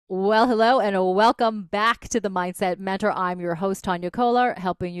Well, hello and welcome back to the Mindset Mentor. I'm your host, Tania Kolar,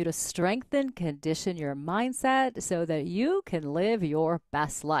 helping you to strengthen, condition your mindset so that you can live your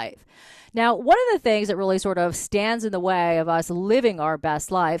best life. Now, one of the things that really sort of stands in the way of us living our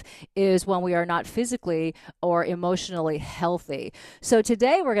best life is when we are not physically or emotionally healthy. So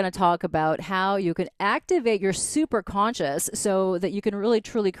today we're going to talk about how you can activate your superconscious so that you can really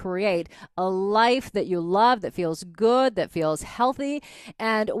truly create a life that you love, that feels good, that feels healthy.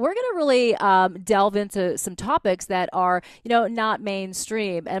 And we're going to really delve into some topics that are, not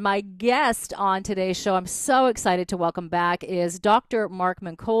mainstream. And my guest on today's show, I'm so excited to welcome back, is Dr. Mark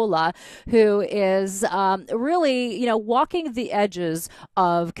Mincolla, who is really, walking the edges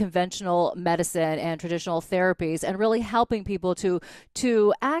of conventional medicine and traditional therapies and really helping people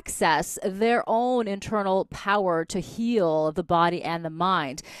to access their own internal power to heal the body and the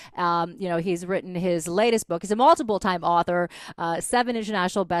mind. He's written his latest book. He's a multiple-time author, 7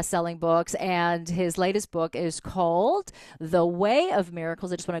 international best-selling books, and his latest book is called The Way of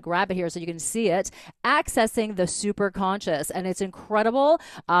Miracles. I just want to grab it here so you can see it. Accessing the Superconscious, and it's incredible.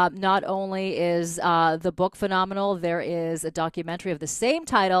 Not only is the book phenomenal, there is a documentary of the same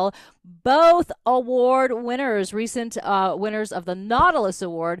title, both award winners, recent winners of the Nautilus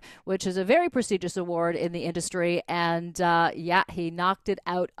Award, which is a very prestigious award in the industry. And he knocked it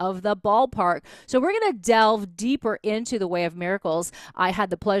out of the ballpark. So we're going to delve deeper into The Way of Miracles. I had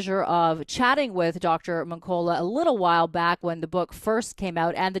the pleasure of chatting with Dr. Mincolla a little while back when the book first came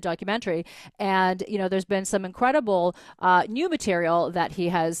out and the documentary. And, there's been some incredible new material that he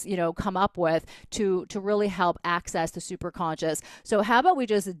has, come up with to really help access the superconscious. So how about we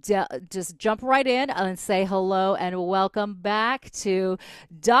just jump right in and say hello and welcome back to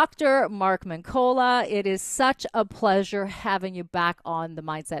Dr. Mark Mincolla. It is such a pleasure having you back on the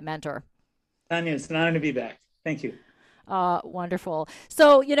Mindset Mentor. Tania, it's an honor to be back. Thank you. Wonderful.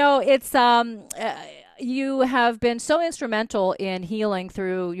 So, it's you have been so instrumental in healing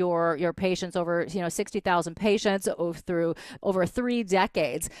through your patients, over 60,000 patients through over 3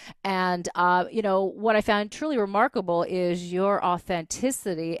 decades. And what I found truly remarkable is your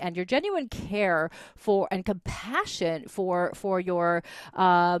authenticity and your genuine care for and compassion for your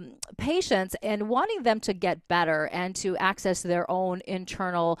patients, and wanting them to get better and to access their own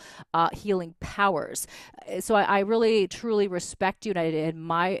internal healing powers. So I really truly respect you, and I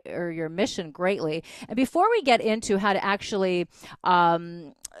admire your mission greatly. And before we get into how to actually,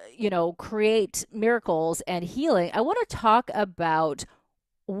 create miracles and healing, I want to talk about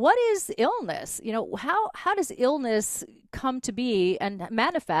what is illness. How does illness come to be and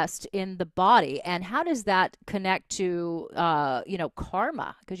manifest in the body, and how does that connect to,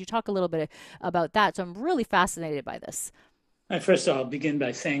 karma? Because you talk a little bit about that. So I'm really fascinated by this. First of all, I'll begin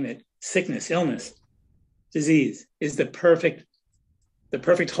by saying that sickness, illness, disease is the perfect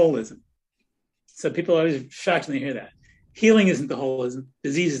holism. So people are always shocked when they hear that. Healing isn't the holism.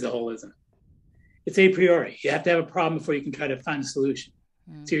 Disease is the holism. It's a priori. You have to have a problem before you can try to find a solution.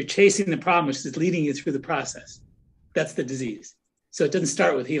 So you're chasing the problem, which is leading you through the process. That's the disease. So it doesn't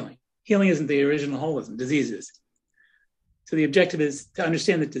start with healing. Healing isn't the original holism. Disease is. So the objective is to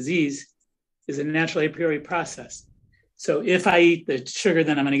understand that disease is a natural a priori process. So if I eat the sugar,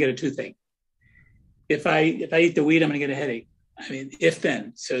 then I'm going to get a toothache. If I eat the wheat, I'm going to get a headache. If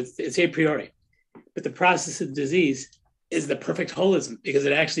then. So it's a priori. But the process of disease is the perfect holism because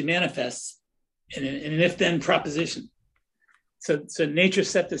it actually manifests in an if-then proposition. So nature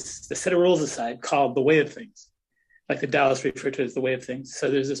set the set of rules aside called the way of things, like the Taoists refer to it as the way of things.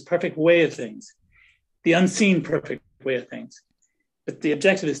 So there's this perfect way of things, the unseen perfect way of things. But the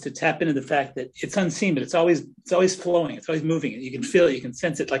objective is to tap into the fact that it's unseen, but it's always flowing, it's always moving. You can feel it, you can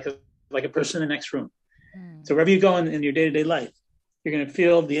sense it like a person in the next room. So wherever you go in your day-to-day life, you're going to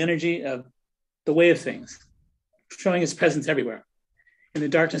feel the energy of the way of things, showing its presence everywhere. In the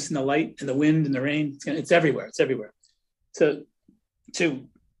darkness and the light and the wind and the rain, it's everywhere. It's everywhere. So to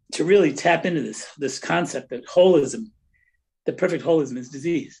really tap into this concept that holism, the perfect holism is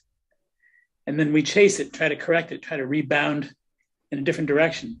disease. And then we chase it, try to correct it, try to rebound in a different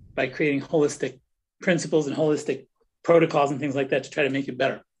direction by creating holistic principles and holistic protocols and things like that to try to make it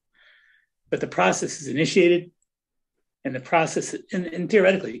better. But the process is initiated, and the process, and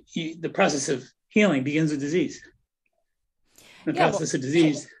theoretically, the process of healing begins with disease. The process of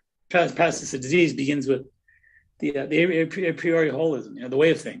disease begins with the a priori holism, the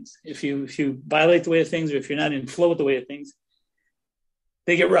way of things. If you violate the way of things, or if you're not in flow with the way of things,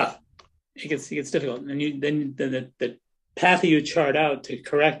 they get rough. It gets difficult, and then the path that you chart out to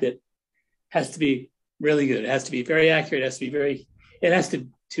correct it has to be really good. It has to be very accurate. It has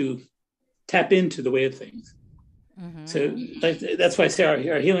to tap into the way of things. So that's why I say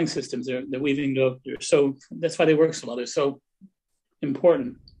our healing systems are the weaving dope. So that's why they work so well. They're so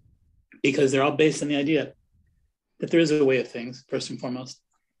important because they're all based on the idea that there is a way of things, first and foremost,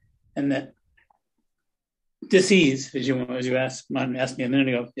 and that disease, as you asked me a minute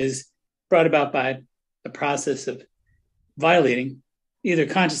ago, is brought about by the process of violating, either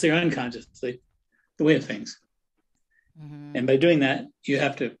consciously or unconsciously, the way of things. And by doing that, you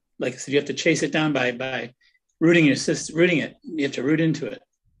have to, like I said, you have to chase it down by rooting it. You have to root into it.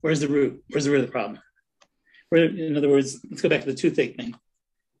 Where's the root? Where's the root of the problem? In other words, let's go back to the toothache thing.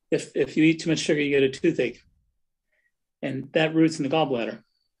 If you eat too much sugar, you get a toothache, and that roots in the gallbladder.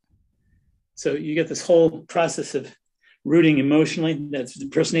 So you get this whole process of rooting emotionally. That's the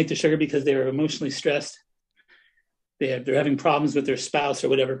person ate the sugar because they were emotionally stressed. They're having problems with their spouse or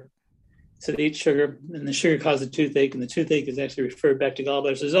whatever. So they eat sugar, and the sugar causes a toothache, and the toothache is actually referred back to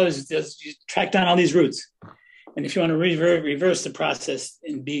gallbladder. So there's always, you track down all these roots. And if you want to reverse the process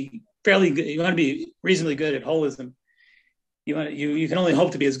and be fairly good, you want to be reasonably good at holism, you can only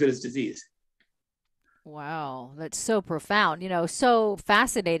hope to be as good as disease. Wow, that's so profound, so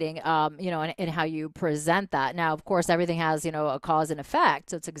fascinating, in how you present that. Now, of course, everything has, a cause and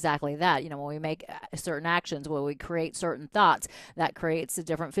effect. So it's exactly that. When we make certain actions, when we create certain thoughts, that creates a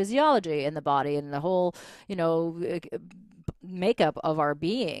different physiology in the body and the whole, makeup of our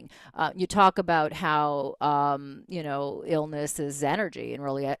being. You talk about how, illness is energy, and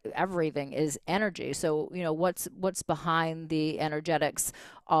really everything is energy. So, what's behind the energetics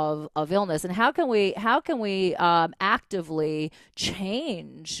of illness, and how can we actively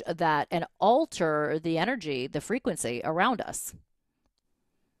change that and alter the energy, the frequency around us?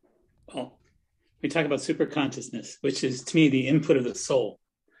 Well, we talk about superconsciousness, which is, to me, the input of the soul.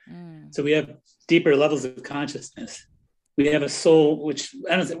 So we have deeper levels of consciousness. We have a soul, which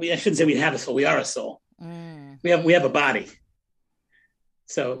I shouldn't say we have a soul. We are a soul. We have a body.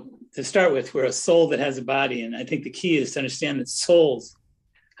 So to start with, we're a soul that has a body, and I think the key is to understand that souls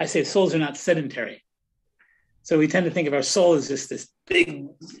are not sedentary. So we tend to think of our soul as just this big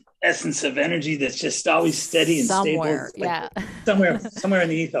essence of energy that's just always steady and stable. Somewhere in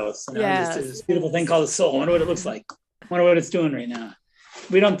the ethos. Just this beautiful thing called a soul. I wonder what it looks like. I wonder what it's doing right now.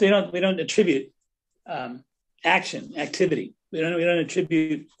 We don't attribute activity. We don't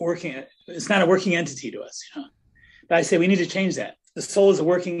attribute working. It's not a working entity to us, But I say we need to change that. The soul is a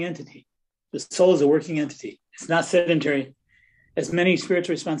working entity. The soul is a working entity. It's not sedentary. Has many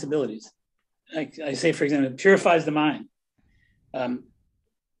spiritual responsibilities. I say, for example, it purifies the mind,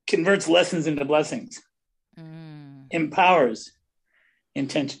 converts lessons into blessings, empowers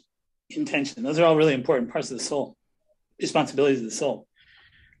intention. Those are all really important parts of the soul, responsibilities of the soul.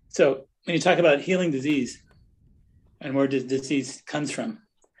 So when you talk about healing disease and where disease comes from,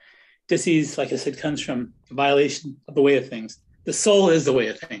 disease, like I said, comes from a violation of the way of things. The soul is the way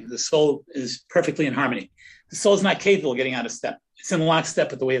of things. The soul is perfectly in harmony. The soul is not capable of getting out of step. It's in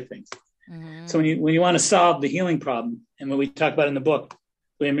lockstep with the way of things. So when you want to solve the healing problem, and what we talk about in the book,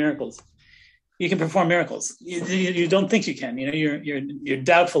 the way of miracles, you can perform miracles. You don't think you can. You're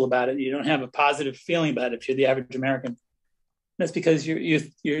doubtful about it. You don't have a positive feeling about it if you're the average American. That's because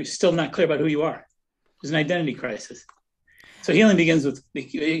you're still not clear about who you are. There's an identity crisis. So healing begins with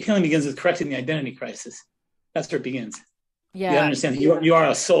correcting the identity crisis. That's where it begins. You gotta understand that you are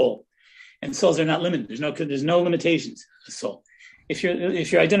a soul, and souls are not limited. There's no limitations to soul. If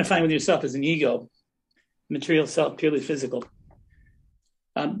you're identifying with yourself as an ego, material self, purely physical,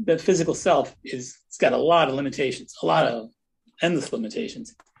 the physical self it's got a lot of limitations, a lot of endless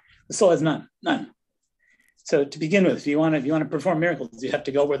limitations. The soul has none. So to begin with, if you want to perform miracles, you have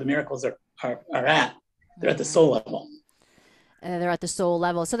to go where the miracles are at. They're at the soul level. They're at the soul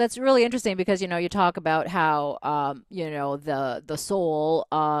level. So that's really interesting because, you talk about how, the soul,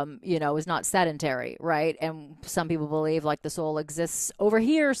 is not sedentary, right? And some people believe like the soul exists over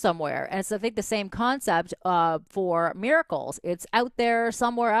here somewhere. And it's, I think, the same concept for miracles. It's out there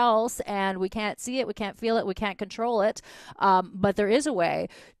somewhere else and we can't see it, we can't feel it, we can't control it. But there is a way,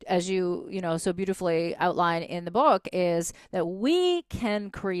 as you so beautifully outline in the book, is that we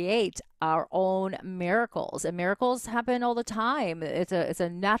can create our own miracles, and miracles happen all the time. It's a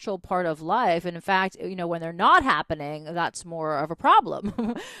natural part of life, and in fact, when they're not happening, that's more of a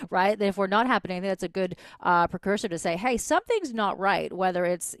problem, right? If we're not happening, that's a good precursor to say, hey, something's not right. Whether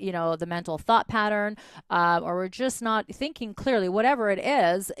it's the mental thought pattern, or we're just not thinking clearly, whatever it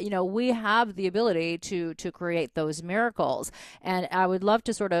is, we have the ability to create those miracles. And I would love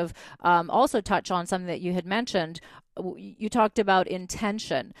to sort of also touch on something that you had mentioned. You talked about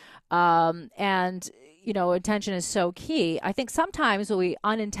intention, and intention is so key. I think sometimes we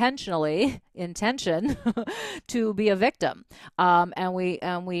unintentionally intention to be a victim, and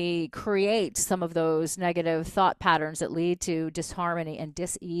we create some of those negative thought patterns that lead to disharmony and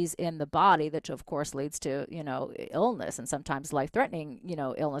dis-ease in the body, which of course leads to illness and sometimes life-threatening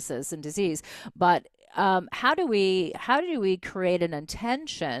illnesses and disease. But how do we create an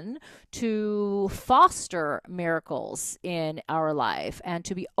intention to foster miracles in our life and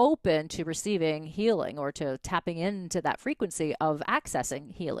to be open to receiving healing or to tapping into that frequency of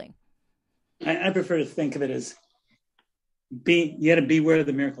accessing healing? I prefer to think of it as you got to be where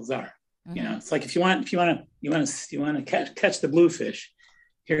the miracles are. Mm-hmm. It's like if you want to catch the bluefish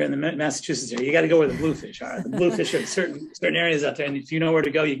here in the Massachusetts area, you got to go where the bluefish are. The bluefish are in certain areas out there, and if you know where to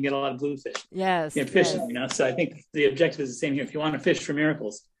go, you can get a lot of bluefish. Yes, fishing. So I think the objective is the same here. If you want to fish for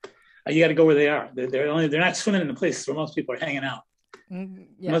miracles, you got to go where they are. They're not swimming in the places where most people are hanging out. Mm-hmm.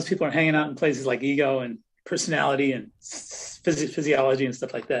 Yeah. Most people are hanging out in places like ego and personality and physiology and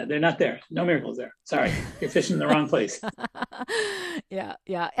stuff like that. They're not there. No miracles there. Sorry, you're fishing in the wrong place. Yeah,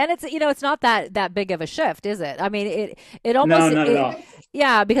 and it's not that big of a shift, is it? I mean, it almost not at all.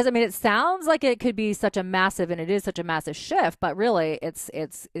 Yeah, because it sounds like it could be such a massive, and it is such a massive shift, but really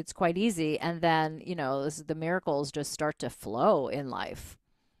it's quite easy, and then the miracles just start to flow in life.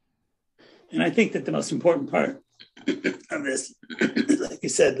 And I think that the most important part of this, like you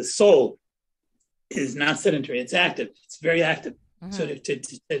said, the soul is not sedentary. It's active. It's very active. Mm-hmm. So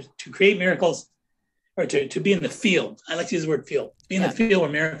to create miracles, or to be in the field, I like to use the word field, be in the field where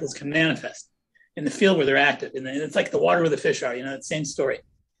miracles can manifest, in the field where they're active. And it's like the water where the fish are, that same story.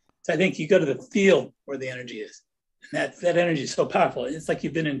 So I think you go to the field where the energy is. And that energy is so powerful. It's like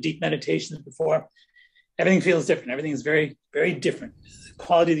you've been in deep meditations before. Everything feels different. Everything is very, very different. The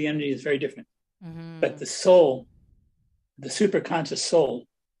quality of the energy is very different. Mm-hmm. But the soul, the superconscious soul,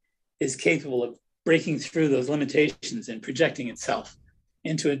 is capable of breaking through those limitations and projecting itself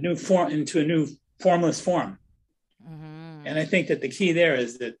into a new form, into a new formless form. Mm-hmm. And I think that the key there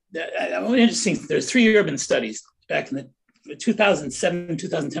is that interesting. There's 3 urban studies back in the 2007,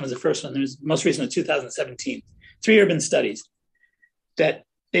 2010 was the first one. There's most recently 2017. 3 urban studies that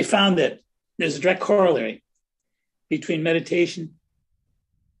they found that there's a direct corollary between meditation,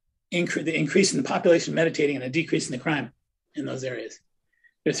 the increase in the population meditating, and a decrease in the crime in those areas.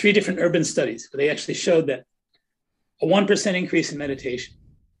 There are 3 different urban studies where they actually showed that a 1% increase in meditation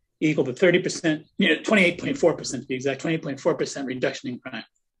equal to 30%, 28.4% to be exact, 28.4% reduction in crime.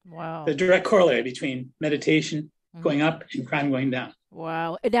 Wow. The direct corollary between meditation going up and crime going down.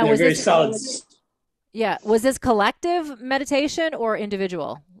 Wow. Now, was very solid. Yeah. Was this collective meditation or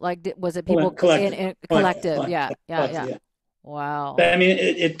individual? Like, was it people collective? Collective. Yeah. Wow. But I mean,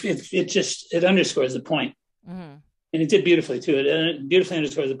 it just underscores the point. Mm-hmm. And it did beautifully too. It beautifully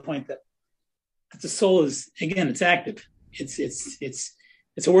underscores the point that the soul is, again, it's active.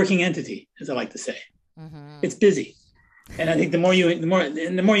 It's a working entity, as I like to say. Mm-hmm. It's busy, and I think the more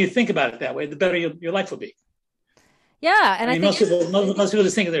you think about it that way, the better your life will be. Yeah, and I think most people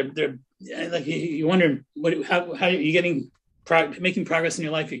just think they're like, you wonder how are you making progress in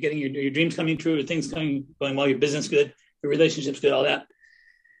your life? You're getting your dreams coming true, or things going well, your business good, your relationships good, all that.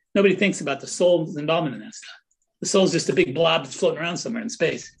 Nobody thinks about the soul's involvement in that stuff. The soul's just a big blob that's floating around somewhere in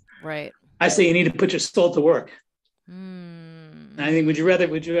space. Right. I say you need to put your soul to work. And I think would you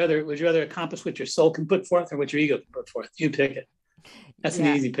rather accomplish what your soul can put forth or what your ego can put forth? You pick it. That's an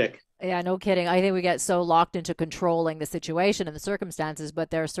easy pick. Yeah, no kidding. I think we get so locked into controlling the situation and the circumstances,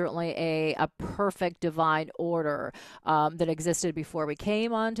 but there's certainly a perfect divine order that existed before we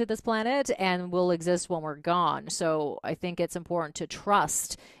came onto this planet and will exist when we're gone. So I think it's important to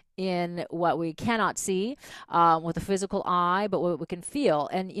trust in what we cannot see with the physical eye, but what we can feel.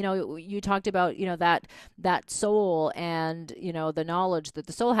 And, you talked about, that soul and, the knowledge that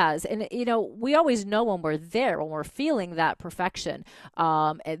the soul has. And, we always know when we're there, when we're feeling that perfection,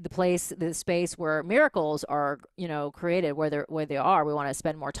 the space where miracles are, created, where they are, we want to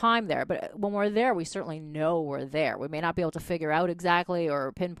spend more time there. But when we're there, we certainly know we're there. We may not be able to figure out exactly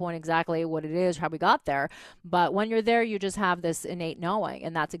or pinpoint exactly what it is, how we got there. But when you're there, you just have this innate knowing,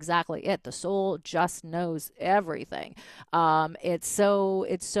 and that's exactly it. The soul just knows everything. It's so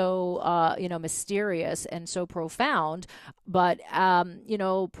mysterious and so profound, but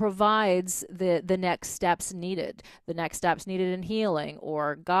provides the next steps needed, in healing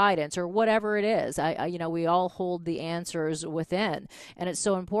or guidance or whatever it is. We all hold the answers within, and it's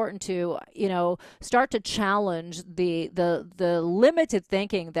so important to start to challenge the limited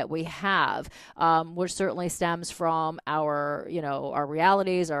thinking that we have, which certainly stems from our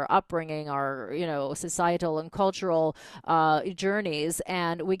realities, our upbringing, our, societal and cultural journeys,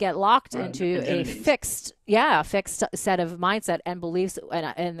 and we get locked into a fixed set of mindset and beliefs,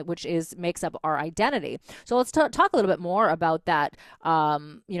 and which makes up our identity. So let's talk a little bit more about that,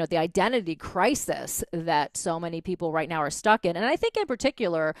 the identity crisis that so many people right now are stuck in. And I think in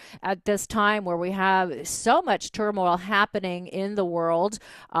particular at this time where we have so much turmoil happening in the world,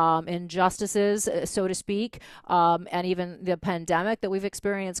 injustices, so to speak, and even the pandemic that we've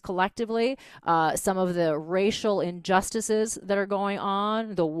experienced collectively, some of the racial injustices that are going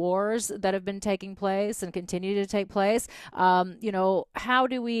on, the wars that have been taking place and continue to take place. How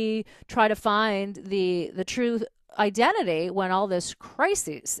do we try to find the true identity when all this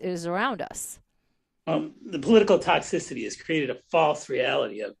crisis is around us? The political toxicity has created a false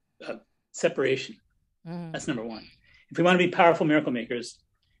reality of separation. That's number one. If we want to be powerful miracle makers,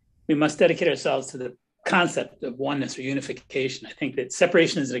 we must dedicate ourselves to the concept of oneness or unification. I think that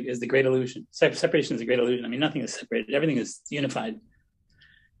separation is the great illusion. Separation is a great illusion. I mean, nothing is separated. Everything is unified.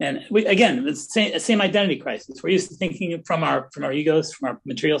 And again, it's the same identity crisis. We're used to thinking from our egos, from our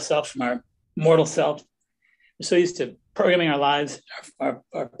material self, from our mortal self. We're so used to programming our lives, our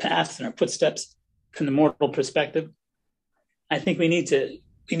paths and our footsteps from the mortal perspective. I think we need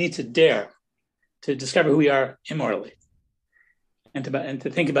to dare to discover who we are immortally, and to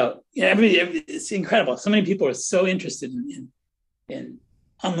think about, it's incredible. So many people are so interested in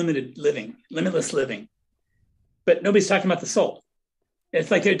unlimited living, limitless living, but nobody's talking about the soul. It's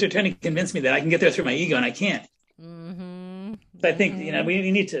like they're trying to convince me that I can get there through my ego, and I can't. But I think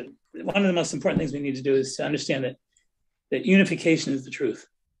we need to. One of the most important things we need to do is to understand that unification is the truth.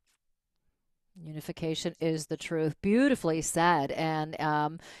 Unification is the truth. Beautifully said. And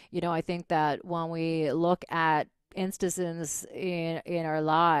I think that when we look at instances in our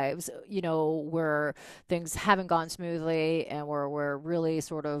lives, where things haven't gone smoothly and where we're really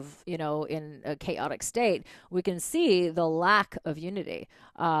sort of, in a chaotic state, we can see the lack of unity,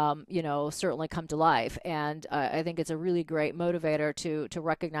 certainly come to life. And I think it's a really great motivator to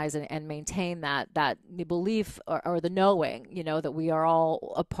recognize and maintain that the belief or the knowing, that we are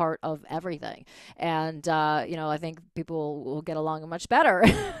all a part of everything. And, I think people will get along much better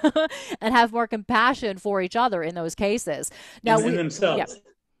and have more compassion for each other in those cases. Now, in themselves.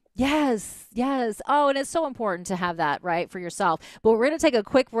 Yeah. Yes. Oh, and it's so important to have that, right, for yourself. But we're going to take a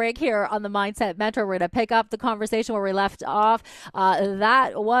quick break here on the Mindset Mentor. We're going to pick up the conversation where we left off.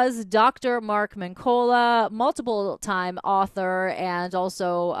 That was Dr. Mark Mincolla, multiple-time author and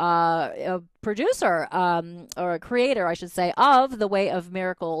also a producer or a creator, I should say, of the Way of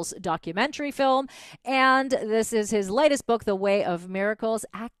Miracles documentary film. And this is his latest book, The Way of Miracles,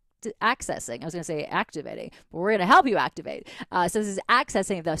 accessing, I was going to say activating, but we're going to help you activate. So this is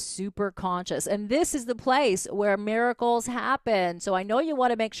accessing the superconscious. And this is the place where miracles happen. So I know you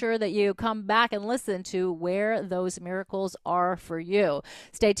want to make sure that you come back and listen to where those miracles are for you.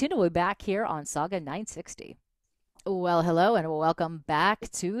 Stay tuned. We'll be back here on Sauga 960. Well, hello and welcome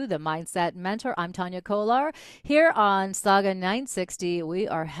back to the Mindset Mentor. I'm Tania Kolar. Here on Sauga 960, we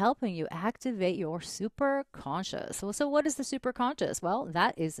are helping you activate your superconscious. So what is the superconscious? Well,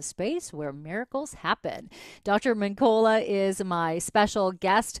 that is the space where miracles happen. Dr. Mincolla is my special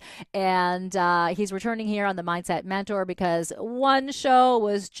guest, and he's returning here on the Mindset Mentor because one show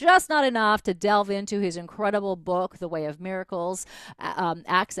was just not enough to delve into his incredible book, The Way of Miracles,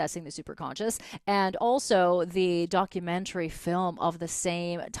 Accessing the Superconscious, and also the documentary film of the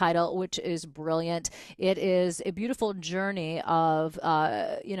same title, which is brilliant. It is a beautiful journey of,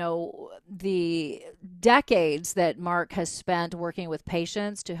 the decades that Mark has spent working with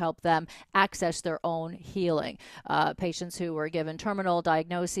patients to help them access their own healing. Patients who were given terminal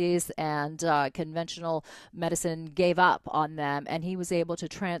diagnoses and conventional medicine gave up on them, and he was able to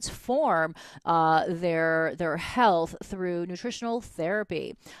transform their health through nutritional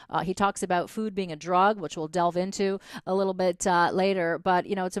therapy. He talks about food being a drug, which we'll delve into a little bit later, but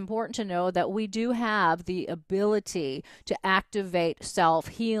it's important to know that we do have the ability to activate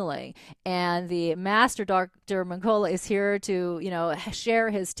self-healing, and the master Dr. Mincolla is here to share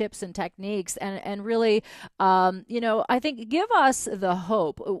his tips and techniques and really I think give us the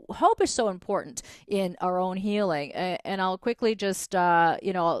hope. Hope is so important in our own healing, and I'll quickly just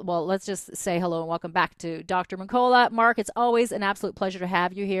let's just say hello and welcome back to Dr. Mincolla. Mark, it's always an absolute pleasure to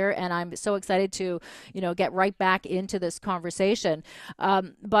have you here, and I'm so excited to get right back into this conversation.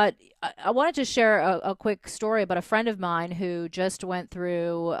 But I wanted to share a quick story about a friend of mine who just went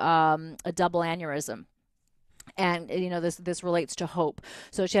through a double aneurysm. And this relates to hope.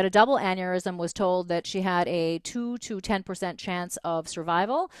 So she had a double aneurysm, was told that she had a 2 to 10% chance of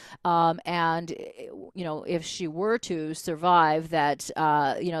survival, and if she were to survive, that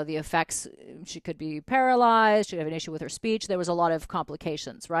the effects, she could be paralyzed, she could have an issue with her speech. There was a lot of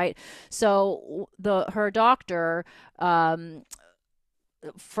complications, right? So her doctor,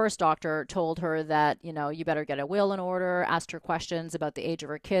 first doctor, told her that, you better get a will in order, asked her questions about the age of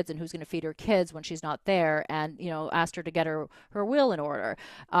her kids and who's going to feed her kids when she's not there, and, asked her to get her will in order,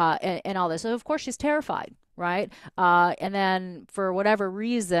 and all this. So, of course, she's terrified. Right. And then for whatever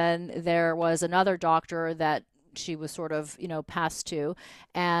reason, there was another doctor that she was sort of, passed to.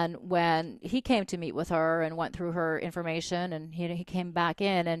 And when he came to meet with her and went through her information, and he came back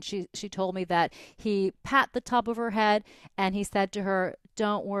in, and she told me that he pat the top of her head and he said to her,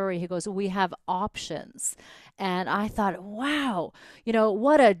 "Don't worry." He goes, "We have options." And I thought, wow,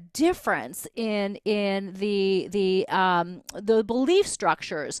 what a difference in the belief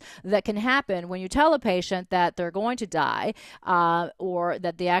structures that can happen when you tell a patient that they're going to die, or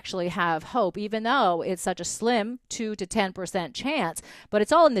that they actually have hope, even though it's such a slim 2 to 10% chance. But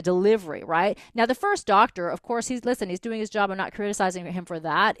it's all in the delivery, right? Now, the first doctor, of course, he's doing his job. I'm not criticizing him for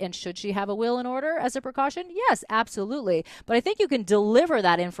that. And should she have a will in order as a precaution? Yes, absolutely. But I think you can deliver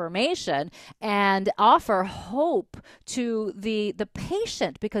that information and offer hope to the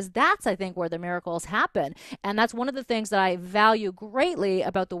patient, because that's, I think, where the miracles happen. And that's one of the things that I value greatly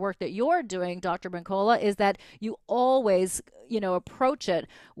about the work that you're doing, Dr. Mincolla, is that you always approach it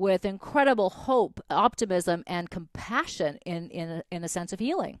with incredible hope, optimism, and compassion in a sense of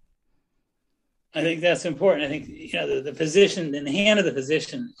healing. I think that's important. I think the physician, in the hand of the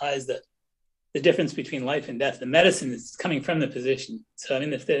physician lies the difference between life and death. The medicine is coming from the physician. So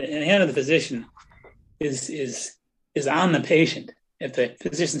if in the hand of the physician is on the patient, if the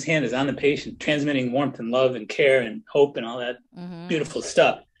physician's hand is on the patient, transmitting warmth and love and care and hope and all that beautiful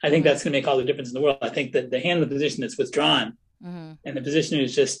stuff, I think that's going to make all the difference in the world. I think that the hand of the physician that's withdrawn, and the physician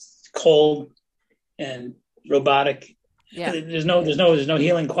is just cold and robotic, there's no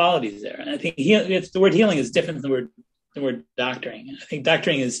healing qualities there. And I think the word healing is different than the word doctoring. I think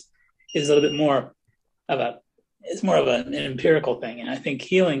doctoring is a little bit more of an empirical thing, and I think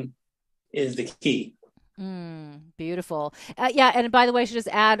healing is the key. Beautiful. And by the way, I should just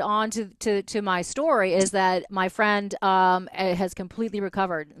add on to my story is that my friend has completely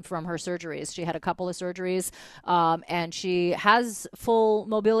recovered from her surgeries. She had a couple of surgeries, and she has full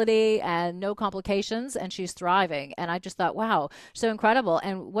mobility and no complications, and she's thriving. And I just thought, wow, so incredible.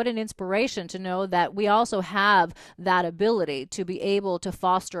 And what an inspiration to know that we also have that ability to be able to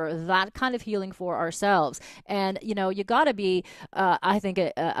foster that kind of healing for ourselves. And, you got to be, I think,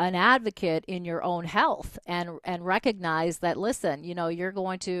 an advocate in your own health. And recognize that, listen, you're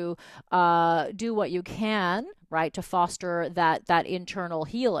going to do what you can, right, to foster that internal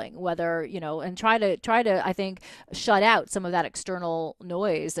healing, whether, and try to, I think, shut out some of that external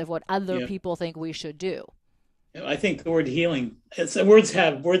noise of what other people think we should do. I think the word healing, words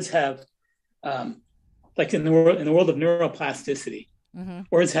have like in the world of neuroplasticity,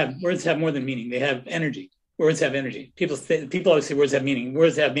 words have more than meaning. They have energy. Words have energy. People always say words have meaning.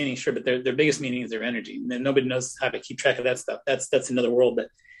 Words have meaning, sure, but their biggest meaning is their energy. And nobody knows how to keep track of that stuff. That's another world. But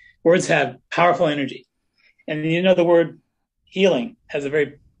words have powerful energy. And the word healing has a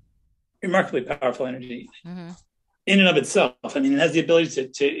very remarkably powerful energy in and of itself. It has the ability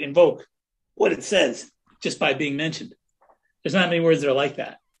to invoke what it says just by being mentioned. There's not many words that are like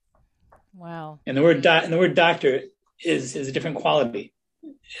that. Wow. And the word doctor is a different quality.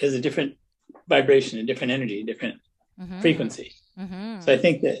 It has a different vibration, a different energy, a different frequency. So I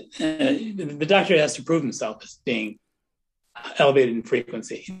think that the doctor has to prove himself as being elevated in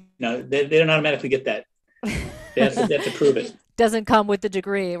frequency. They don't automatically get that. They have to prove it. Doesn't come with the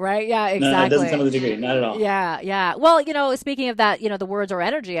degree, right? Yeah, exactly. No, it doesn't come with the degree, not at all. Yeah. Well, speaking of that, the words are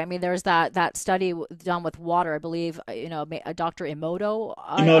energy. There's that study done with water, I believe, Dr. Emoto.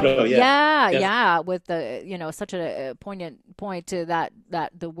 Yeah, with the, such a poignant point to that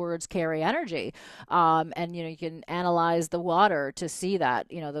the words carry energy. And, you can analyze the water to see that,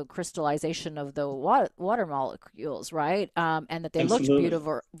 the crystallization of the water molecules, right? And that they looked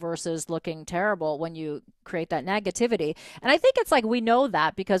beautiful versus looking terrible when you create that negativity. And I think it's like we know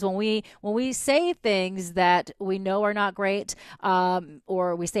that because when we say things that we know are not great,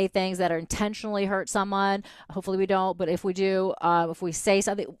 or we say things that are intentionally hurt someone, hopefully we don't, but if we do, if we say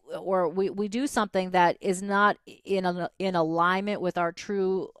something or we do something that is not in alignment with our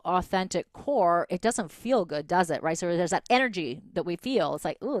true authentic core, it doesn't feel good, does it? Right? So there's that energy that we feel. It's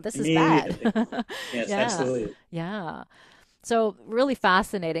like, ooh, this is bad. Yes, absolutely. Yeah. So really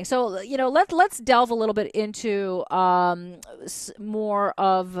fascinating. So, let's delve a little bit into more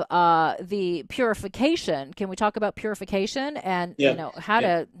of the purification. Can we talk about purification and Yeah. how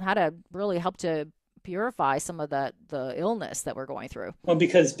to really help to purify some of the illness that we're going through? Well,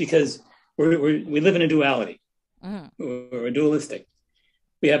 because we live in a duality. Mm-hmm. We're dualistic.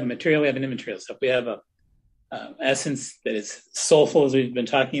 We have a material, we have an immaterial stuff. We have a essence that is soulful, as we've been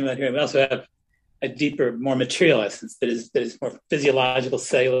talking about here. We also have a deeper, more material essence that is more physiological,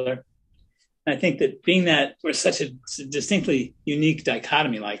 cellular. And I think that being that we're such a distinctly unique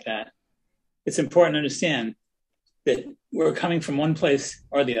dichotomy like that, it's important to understand that we're coming from one place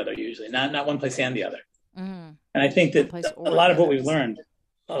or the other, usually, not one place and the other. Mm-hmm. And I think that a lot of what we've learned,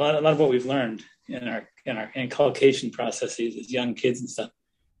 a lot of what we've learned in our inculcation processes as young kids and stuff,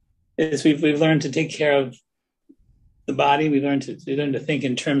 is we've learned to take care of the body. We learned to think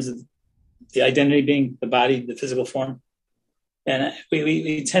in terms of the identity being the body, the physical form, and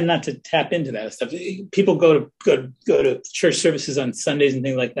we tend not to tap into that stuff. People go to church services on Sundays and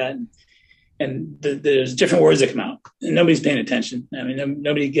things like that, and there's different words that come out, and nobody's paying attention. I mean,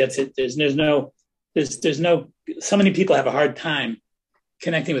 nobody gets it. There's no. So many people have a hard time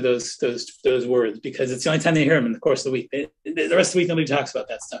connecting with those words because it's the only time they hear them in the course of the week. The rest of the week, nobody talks about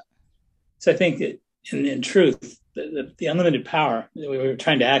that stuff. So I think that in truth, the unlimited power that we were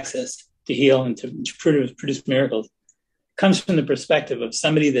trying to access to heal and to produce miracles comes from the perspective of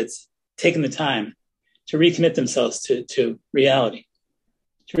somebody that's taken the time to recommit themselves to reality,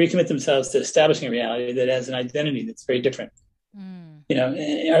 to recommit themselves to establishing a reality that has an identity that's very different.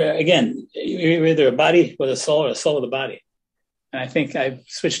 Again, you're either a body with a soul or a soul with a body. And I think I've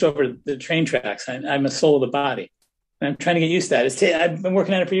switched over the train tracks. I'm a soul with a body. And I'm trying to get used to that. I've been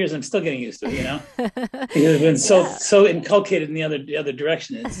working on it for years and I'm still getting used to it, Because it's been so inculcated in the other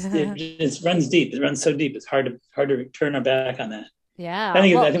direction. It runs deep. It runs so deep. It's hard to turn our back on that. Yeah. I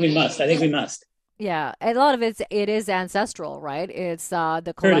think we must. Yeah, a lot of it is ancestral, right? It's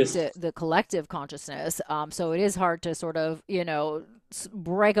the collective consciousness. So it is hard to sort of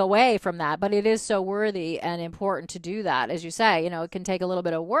break away from that, but it is so worthy and important to do that. As you say, it can take a little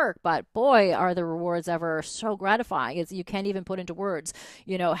bit of work, but boy, are the rewards ever so gratifying. You can't even put into words,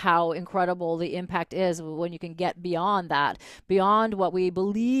 how incredible the impact is when you can get beyond that, beyond what we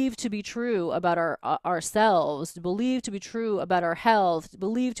believe to be true about ourselves, believe to be true about our health,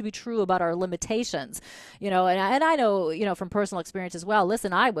 believe to be true about our limitations, and I know, from personal experience as well.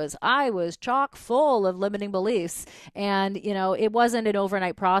 Listen, I was chock full of limiting beliefs, and, it wasn't an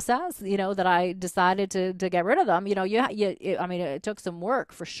overnight process, that I decided to get rid of them. It took some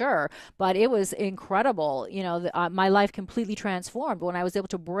work for sure, but it was incredible. My life completely transformed when I was able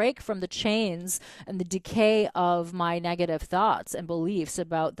to break from the chains and the decay of my negative thoughts and beliefs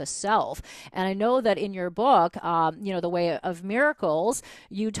about the self. And I know that in your book, The Way of Miracles,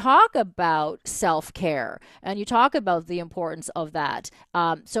 you talk about self-care and you talk about the importance of that.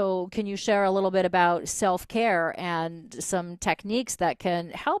 So can you share a little bit about self-care and some techniques that can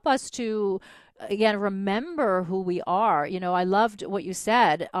help us to, again, remember who we are? I loved what you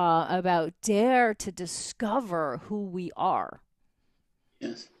said about dare to discover who we are.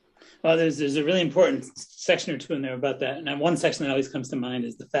 Yes. Well, there's a really important section or two in there about that. And one section that always comes to mind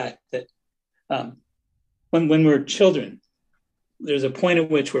is the fact that when we're children, there's a point at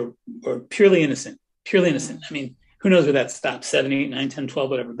which we're purely innocent. I mean, who knows where that stops, 7, 8, 9, 10, 12,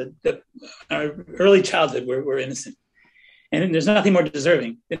 whatever. But our early childhood, we're innocent. And there's nothing more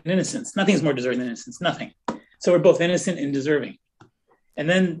deserving than innocence. Nothing's more deserving than innocence. Nothing. So we're both innocent and deserving. And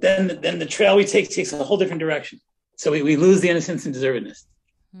then the trail we take takes a whole different direction. So we lose the innocence and deservedness.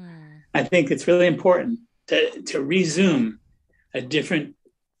 I think it's really important to resume a different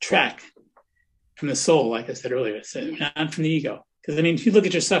track from the soul, like I said earlier, so not from the ego. Because if you look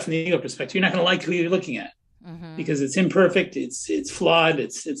at yourself from the ego perspective, you're not going to like who you're looking at because it's imperfect, it's flawed,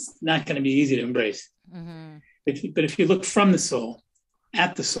 it's not going to be easy to embrace. But if you look from the soul,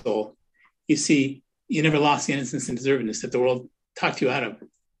 at the soul, you see you never lost the innocence and deservedness that the world talked you out of.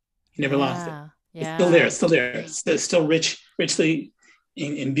 You never lost it. Yeah. It's still there. It's still richly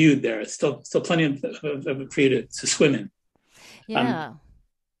imbued there. It's still plenty of for you to swim in. Yeah.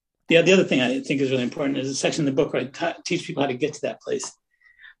 The other thing I think is really important is a section in the book where I teach people how to get to that place.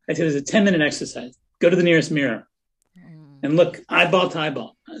 I say there's a 10-minute exercise. Go to the nearest mirror and look eyeball to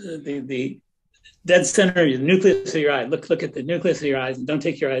eyeball. The dead center, the nucleus of your eye. Look at the nucleus of your eyes and don't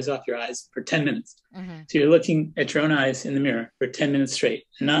take your eyes off your eyes for 10 minutes. So you're looking at your own eyes in the mirror for 10 minutes straight,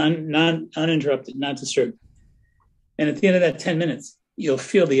 uninterrupted, not disturbed. And at the end of that 10 minutes, you'll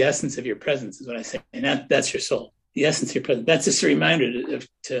feel the essence of your presence, is what I say. And that's your soul, the essence of your presence. That's just a reminder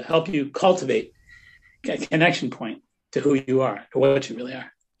to help you cultivate a connection point to who you are, to what you really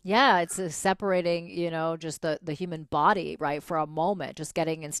are. Yeah, it's separating, just the human body, right, for a moment, just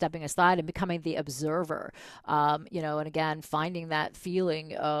getting and stepping aside and becoming the observer, and again, finding that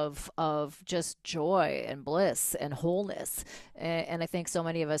feeling of just joy and bliss and wholeness. And I think so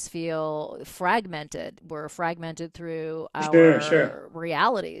many of us feel fragmented. We're fragmented through Sure, sure. our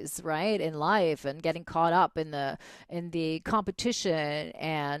realities, right, in life, and getting caught up in the competition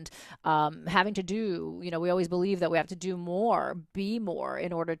and having to do, we always believe that we have to do more, be more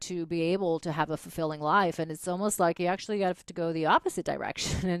in order to be able to have a fulfilling life. And it's almost like you actually have to go the opposite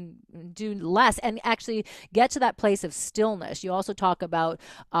direction and do less and actually get to that place of stillness. You also talk about,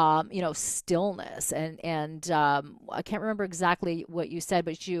 stillness and I can't remember exactly what you said,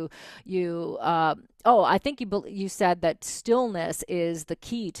 but I think you said that stillness is the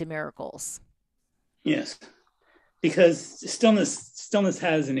key to miracles. Yes, because stillness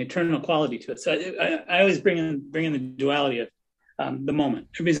has an eternal quality to it. So I always bring in the duality of the moment.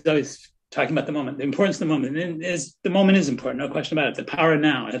 Everybody's always talking about the moment, the importance of the moment. And the moment is important, no question about it. The power of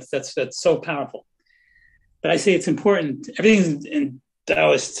now, that's so powerful. But I say it's important. Everything in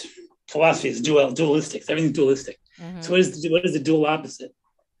Taoist philosophy is dualistic. Everything's dualistic. Mm-hmm. So what is the dual opposite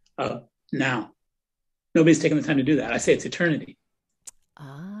of now? Nobody's taking the time to do that. I say it's eternity.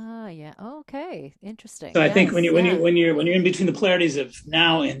 Yeah. Okay. Interesting. So I think when you're in between the polarities of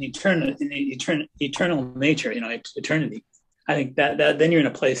now and eternal nature, eternity, I think that then you're in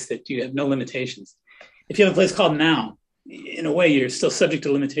a place that you have no limitations. If you have a place called now, in a way, you're still subject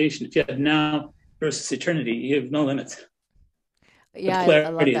to limitation. If you have now versus eternity, you have no limits. Yeah, the I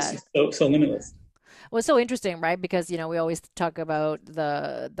love polarity that. is so limitless. Well, it's so interesting, right? Because we always talk about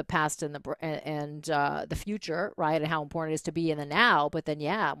the past and the future, right, and how important it is to be in the now. But then,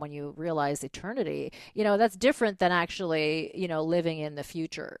 yeah, when you realize eternity, that's different than actually, living in the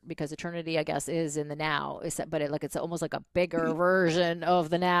future, because eternity, I guess, is in the now. But it's almost like a bigger version of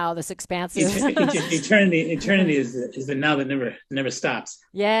the now, this expansive. Eternity is the now that never stops.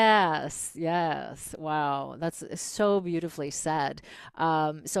 Yes, yes. Wow, that's so beautifully said.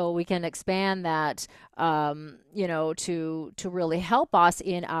 So we can expand that, to really help us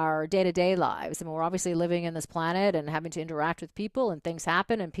in our day-to-day lives. I mean, we're obviously living in this planet and having to interact with people, and things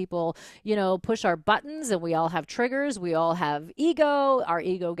happen, and people, push our buttons, and we all have triggers. We all have ego. Our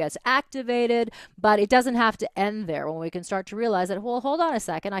ego gets activated, but it doesn't have to end there. When we can start to realize that, well, hold on a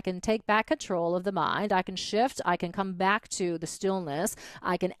second, I can take back control of the mind. I can shift. I can come back to the stillness.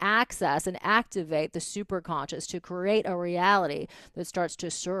 I can access and activate the superconscious to create a reality that starts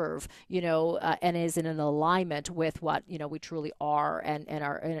to serve, and is in an alignment with what, we truly are, and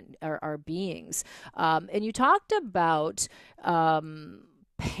our beings. And you talked about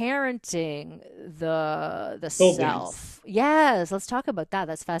parenting the Soul self. parents. Yes, let's talk about that.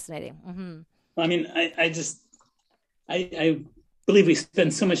 That's fascinating. Mm-hmm. I mean, I believe we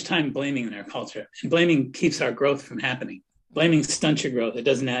spend so much time blaming in our culture, and blaming keeps our growth from happening. Blaming stunts your growth. It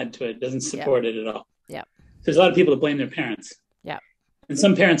doesn't add to it. It doesn't support it at all. Yeah. There's a lot of people that blame their parents. Yeah. And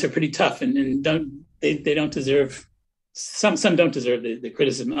some parents are pretty tough and don't deserve, some don't deserve the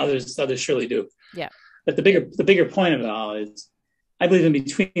criticism. Others surely do. Yeah. But the bigger point of it all is, I believe in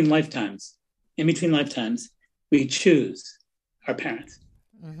between lifetimes, we choose our parents.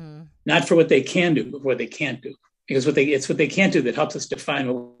 Mm-hmm. Not for what they can do, but what they can't do. Because it's what they can't do that helps us define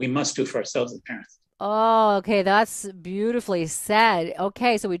what we must do for ourselves as parents. Oh, okay. That's beautifully said.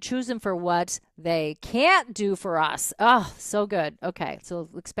 Okay. So we choose them for what they can't do for us. Oh, so good. Okay. So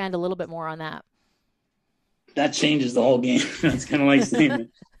expand a little bit more on that. That changes the whole game. It's kind of like saying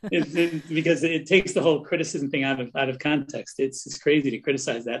because it takes the whole criticism thing out of context. It's crazy to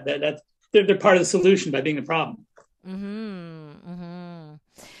criticize that. They're part of the solution by being the problem. Mm-hmm. Mm-hmm.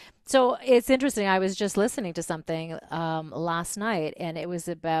 So it's interesting. I was just listening to something last night, and it was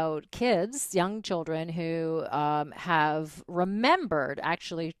about kids, young children who have remembered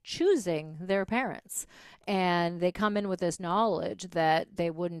actually choosing their parents. And they come in with this knowledge that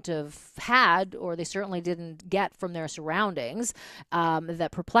they wouldn't have had, or they certainly didn't get from their surroundings, that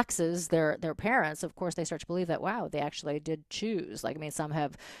perplexes their parents. Of course, they start to believe that, wow, they actually did choose. Like, I mean, some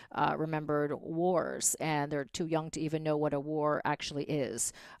have remembered wars, and they're too young to even know what a war actually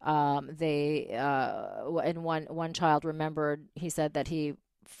is. And one child remembered, he said that he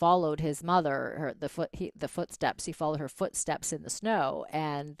followed his mother, the footsteps. He followed her footsteps in the snow,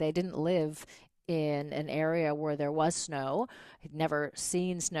 and they didn't live in an area where there was snow. He'd never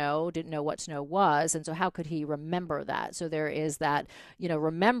seen snow, didn't know what snow was, and so how could he remember that? So there is that,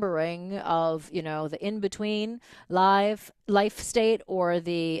 remembering of, the in-between life state, or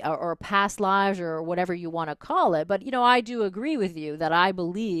the or past lives, or whatever you want to call it. But I do agree with you that I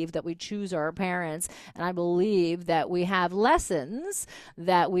believe that we choose our parents, and I believe that we have lessons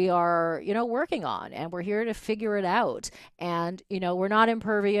that we are, working on, and we're here to figure it out. And we're not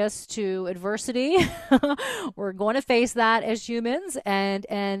impervious to adversity. We're going to face that as humans,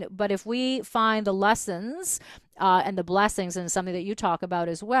 but if we find the lessons and the blessings, and something that you talk about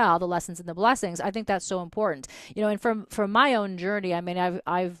as well, the lessons and the blessings, I think that's so important. And from my own journey, I mean,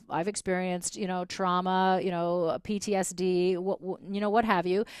 I've experienced trauma, PTSD, what have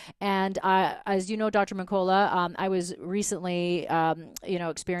you. And as you know, Dr. Mincolla, I was recently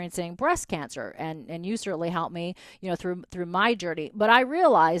experiencing breast cancer, and you certainly helped me through my journey. But I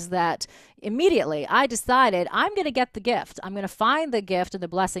realized that immediately I decided I'm going to get the gift. I'm going to find the gift and the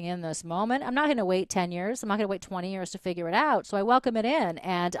blessing in this moment. I'm not going to wait 10 years. I'm not going to wait 20 years to figure it out. So I welcome it in,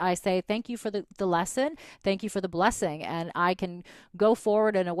 and I say, thank you for the lesson. Thank you for the blessing. And I can go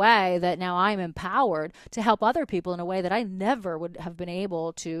forward in a way that now I'm empowered to help other people in a way that I never would have been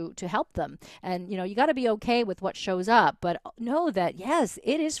able to help them. And, you got to be okay with what shows up, but know that, yes,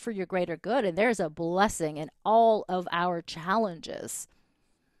 it is for your greater good. And there's a blessing in all of our challenges.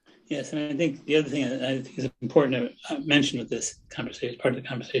 Yes, and I think the other thing I think is important to mention with this conversation, part of the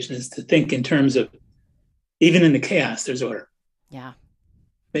conversation, is to think in terms of, even in the chaos, there's order. Yeah.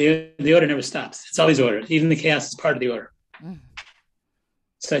 The order never stops. It's always order. Even the chaos is part of the order. Mm.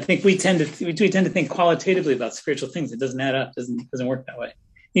 So I think we tend to think qualitatively about spiritual things. It doesn't add up. Doesn't work that way.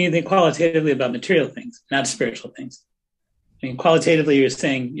 You need to think qualitatively about material things, not spiritual things. I mean, qualitatively, you're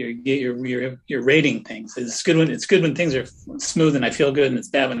saying you're rating things. It's good when things are smooth and I feel good, and it's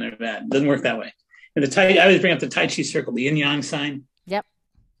bad when they're bad. It doesn't work that way. And I always bring up the Tai Chi circle, the Yin Yang sign. Yep.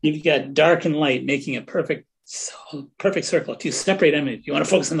 You've got dark and light making a perfect circle. If you separate them, if you want to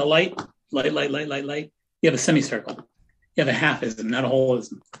focus on the light, you have a semicircle. You have a halfism, not a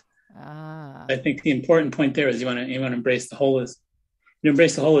holism. I think the important point there is you want to embrace the holism. To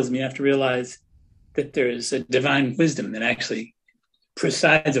embrace the holism, you have to realize that there is a divine wisdom that actually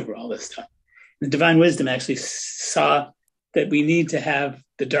presides over all this stuff. The divine wisdom actually saw that we need to have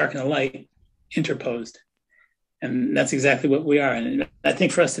the dark and the light interposed. And that's exactly what we are. And I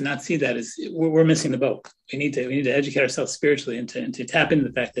think for us to not see that is we're missing the boat. We need to educate ourselves spiritually and to tap into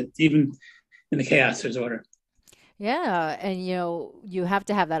the fact that even in the chaos, there's order. Yeah, and you have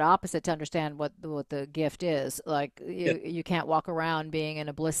to have that opposite to understand what the gift is. Like you can't walk around being in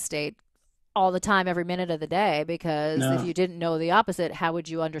a bliss state all the time, every minute of the day, because if you didn't know the opposite, how would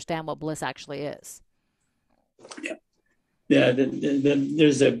you understand what bliss actually is? Yeah.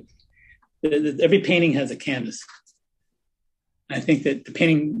 Every painting has a canvas. I think that the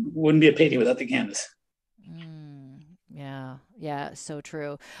painting wouldn't be a painting without the canvas. Yeah, so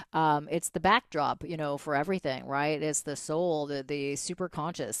true. It's the backdrop, for everything, right? It's the soul, the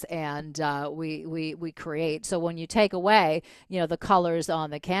superconscious, and we create. So when you take away, the colors on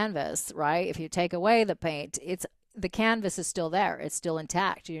the canvas, right? If you take away the paint, the canvas is still there. It's still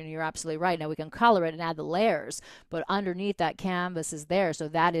intact. You're absolutely right. Now we can color it and add the layers, but underneath that canvas is there. So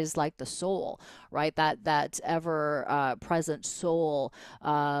that is like the soul, right? That ever present soul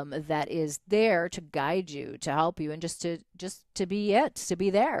that is there to guide you, to help you, and just to be to be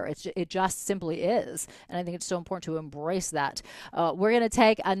there. It just simply is. And I think it's so important to embrace that. We're going to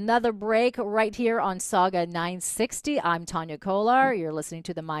take another break right here on Sauga 960. I'm Tania Kolar. You're listening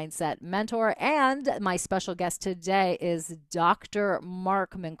to The Mindset Mentor, and my special guest today is Dr.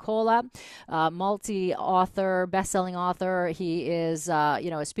 Mark Mincolla, multi-author, best-selling author. He is,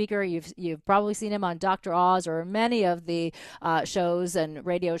 a speaker. You've probably seen him on Dr. Oz or many of the shows and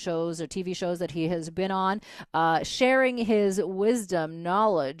radio shows or TV shows that he has been on, sharing his wisdom,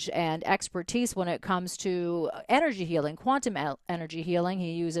 knowledge, and expertise when it comes to energy healing, quantum energy healing.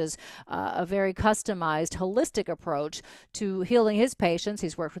 He uses a very customized, holistic approach to healing his patients.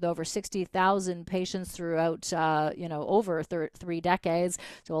 He's worked with over 60,000 patients throughout, over 3 decades.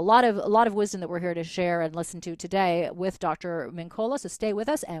 So a lot of wisdom that we're here to share and listen to today with Dr. Mincolla. So stay with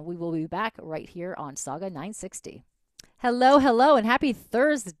us, and we will be back right here on Sauga 960. Hello, hello, and happy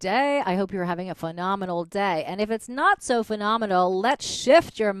Thursday. I hope you're having a phenomenal day. And if it's not so phenomenal, let's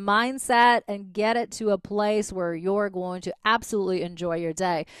shift your mindset and get it to a place where you're going to absolutely enjoy your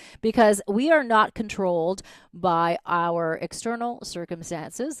day, because we are not controlled by our external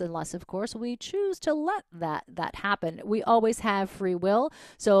circumstances, unless, of course, we choose to let that happen. We always have free will.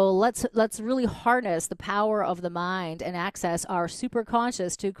 So let's really harness the power of the mind and access our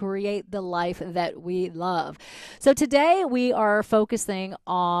superconscious to create the life that we love. So today, we are focusing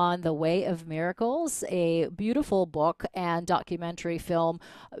on The Way of Miracles, a beautiful book and documentary film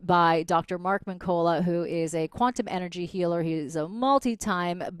by Dr. Mark Mincolla, who is a quantum energy healer. He's a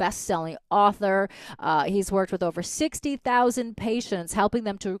multi-time best-selling author. He's worked with over 60,000 patients, helping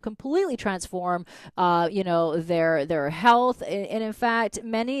them to completely transform, their health. And in fact,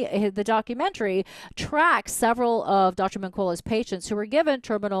 the documentary tracks several of Dr. Mincolla's patients who were given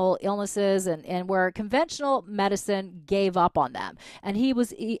terminal illnesses and where conventional medicine gave up on them. And he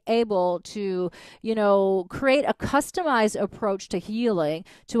was able to, create a customized approach to healing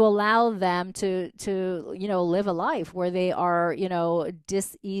to allow them to live a life where they are,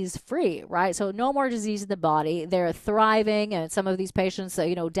 disease free, right? So no more disease in the body. They're thriving. And some of these patients,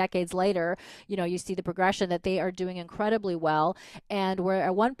 decades later, you see the progression that they are doing incredibly well. And where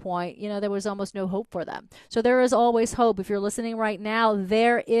at one point, there was almost no hope for them. So there is always hope. If you're listening right now,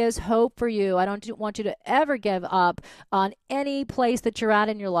 there is hope for you. I don't want you to ever give up on any place that you're at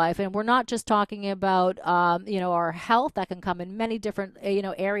in your life. And we're not just talking about, our health. That can come in many different,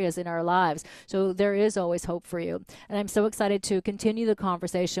 areas in our lives. So there is always hope for you. And I'm so excited to continue the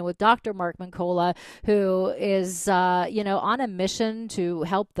conversation with Dr. Mark Mincolla, who is, on a mission to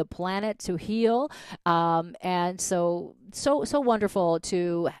help the planet to heal. And so wonderful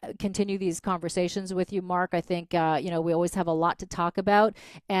to continue these conversations with you, Mark. I think, we always have a lot to talk about,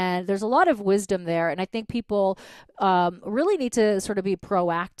 and there's a lot of wisdom there. And I think people really need to sort of be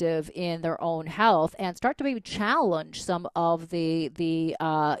proactive in their own health and start to maybe challenge some of the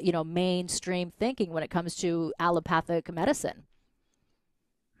mainstream thinking when it comes to allopathic medicine.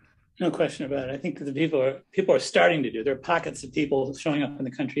 No question about it. I think that the people are starting to do. There are pockets of people showing up in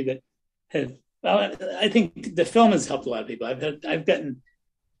the country that have. Well, I think the film has helped a lot of people. I've gotten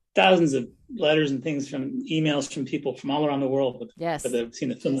thousands of letters and things emails from people from all around the world. Yes, that have seen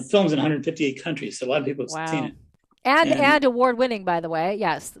the film. The film's in 158 countries, so a lot of people have seen it. And award winning, by the way.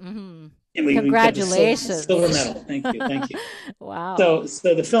 Yes. Mm-hmm. Congratulations. Silver medal. Thank you. Wow.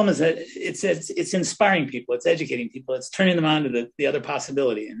 So the film it's inspiring people. It's educating people. It's turning them on to the other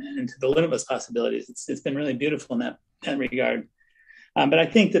possibility and to the limitless possibilities. It's been really beautiful in that regard. But I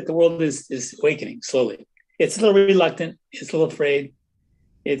think that the world is awakening slowly. It's a little reluctant. It's a little afraid.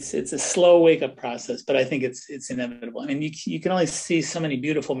 It's a slow wake up process, but I think it's inevitable. I mean, you can only see so many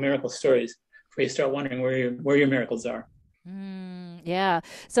beautiful miracle stories before you start wondering where your miracles are. Yeah.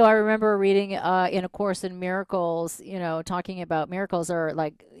 So I remember reading in A Course in Miracles, talking about miracles are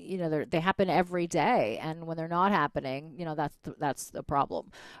like, they happen every day, and when they're not happening, that's the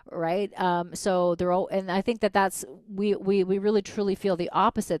problem, right? So they're all, and I think that's we really truly feel the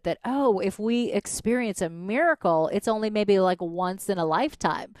opposite, that if we experience a miracle, it's only maybe like once in a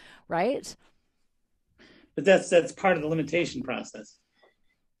lifetime, right? But that's part of the limitation process.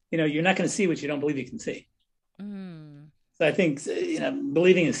 You're not going to see what you don't believe you can see. So I think,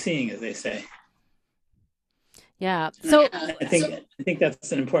 believing is seeing, as they say. Yeah. So I think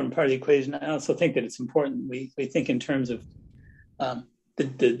that's an important part of the equation. I also think that it's important we think in terms of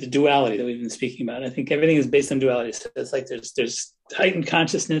the duality that we've been speaking about. I think everything is based on duality. So it's like there's heightened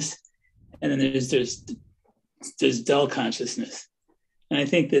consciousness, and then there's dull consciousness. And I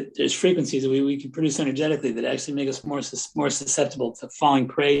think that there's frequencies that we can produce energetically that actually make us more susceptible to falling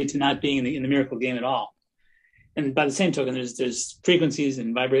prey to not being in the miracle game at all. And by the same token, there's frequencies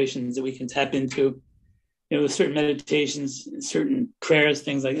and vibrations that we can tap into, with certain meditations, certain prayers,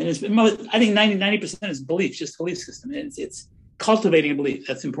 things like that. And I think 90% is belief, just belief system. It's cultivating a belief.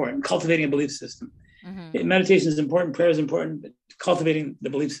 That's important. Cultivating a belief system. Mm-hmm. Meditation is important. Prayer is important, but cultivating the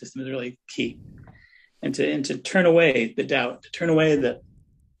belief system is really key. And to turn away the doubt, to turn away the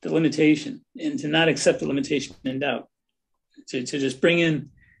limitation, and to not accept the limitation and doubt, to just bring in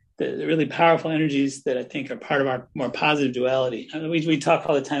the really powerful energies that I think are part of our more positive duality. I mean, we talk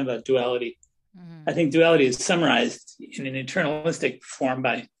all the time about duality. Mm-hmm. I think duality is summarized in an eternalistic form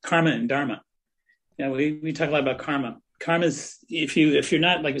by karma and dharma. We talk a lot about karma. Karma is if you're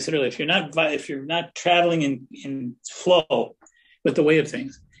not, like we said earlier, if you're not traveling in flow with the way of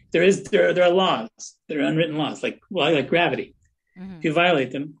things, there are laws. There are unwritten laws, like gravity. Mm-hmm. If you violate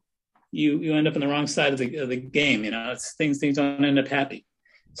them, you end up on the wrong side of the game. It's things don't end up happy.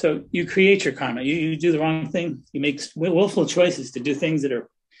 So you create your karma. You do the wrong thing. You make willful choices to do things that are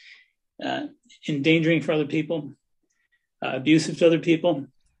endangering for other people, abusive to other people,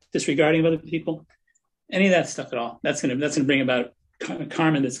 disregarding of other people. Any of that stuff at all. That's gonna bring about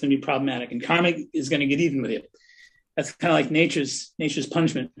karma that's gonna be problematic, and karma is gonna get even with you. That's kind of like nature's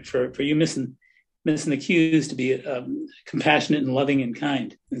punishment for you missing the cues to be compassionate and loving and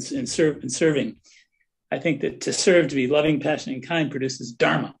kind and serving. I think that to serve, to be loving, passionate, and kind produces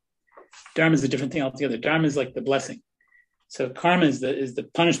dharma. Dharma is a different thing altogether. Dharma is like the blessing. So karma is the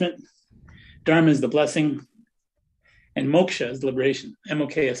punishment. Dharma is the blessing, and moksha is liberation.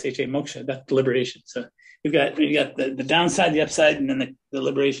 M-O-K-S-H-A, moksha. That's liberation. So you've got the downside, the upside, and then the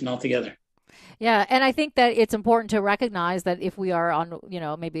liberation altogether. Yeah, and I think that it's important to recognize that if we are on,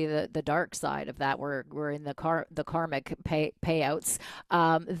 maybe the dark side of that, we're in the karmic payouts,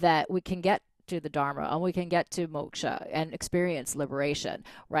 that we can get to the Dharma and we can get to moksha and experience liberation,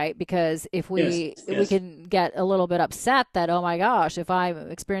 right? Because if we can get a little bit upset that, oh my gosh, if I'm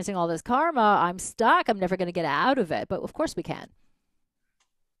experiencing all this karma, I'm stuck, I'm never going to get out of it. But of course we can.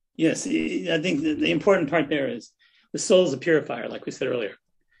 Yes, I think the important part there is the soul is a purifier, like we said earlier.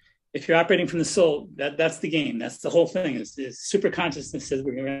 If you're operating from the soul, that's the game. That's the whole thing. Is superconsciousness says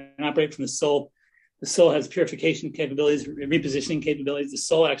we're going to operate from the soul. The soul has purification capabilities, repositioning capabilities. The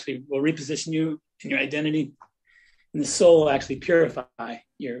soul actually will reposition you in your identity, and the soul will actually purify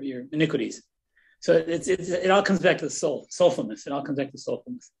your iniquities. So it all comes back to the soul, soulfulness. It all comes back to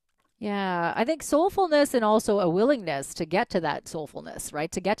soulfulness. Yeah, I think soulfulness and also a willingness to get to that soulfulness,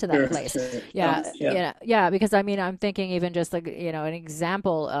 right? To get to that place. Sure. Yeah. Because I mean, I'm thinking even just like, an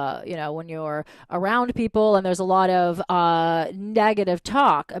example, when you're around people and there's a lot of negative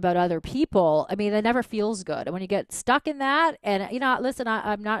talk about other people, I mean, that never feels good. And when you get stuck in that, and listen,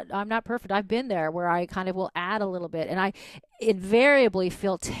 I'm not perfect. I've been there where I kind of will add a little bit, and I invariably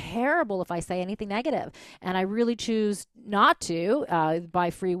feel terrible if I say anything negative. And I really choose not to, by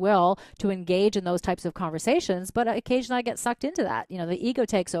free will, to engage in those types of conversations. But occasionally I get sucked into that. The ego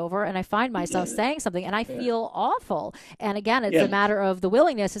takes over and I find myself saying something and I feel awful. And again, it's a matter of the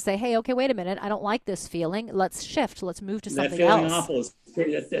willingness to say, hey, okay, wait a minute. I don't like this feeling. Let's shift. Let's move to something else.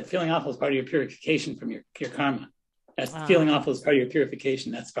 That feeling awful is part of your purification from your karma. That feeling awful is part of your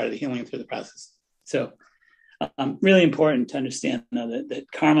purification. That's part of the healing through the process. So really important to understand that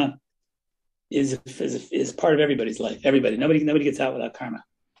karma is part of everybody's life. Everybody, nobody gets out without karma.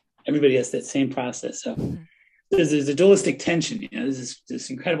 Everybody has that same process. So there's a dualistic tension. There's this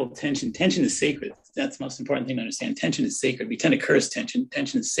incredible tension. Tension is sacred. That's the most important thing to understand. Tension is sacred. We tend to curse tension.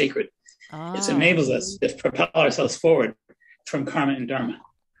 Tension is sacred. It enables us to propel ourselves forward from karma and dharma.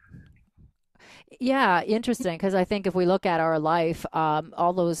 Yeah, interesting. Because I think if we look at our life,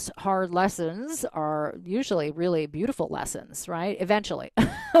 all those hard lessons are usually really beautiful lessons, right? Eventually.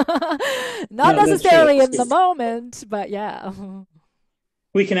 Not necessarily in the moment, but yeah.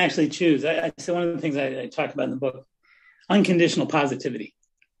 We can actually choose. So one of the things I talk about in the book, unconditional positivity,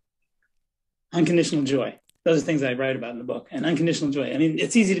 unconditional joy. Those are things I write about in the book. And unconditional joy. I mean,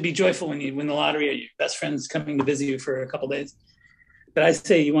 it's easy to be joyful when you win the lottery or your best friend's coming to visit you for a couple of days. But I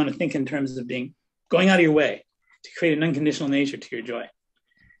say you want to think in terms of going out of your way to create an unconditional nature to your joy.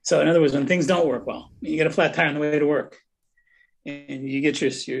 So in other words, when things don't work well, you get a flat tire on the way to work and you get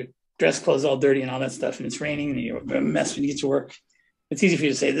your dress clothes all dirty and all that stuff, and it's raining and you're a mess when you get to work. It's easy for you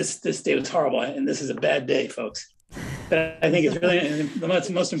to say, this day was horrible and this is a bad day, folks. But I think it's really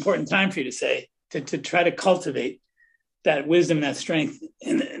the most important time for you to say, to try to cultivate that wisdom and that strength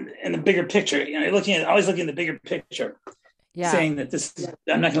in the bigger picture. You're always looking at the bigger picture, saying that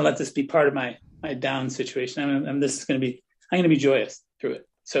I'm not going to let this be part of my down situation. I'm going to be joyous through it.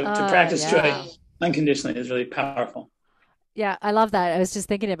 So to practice joy unconditionally is really powerful. Yeah, I love that. I was just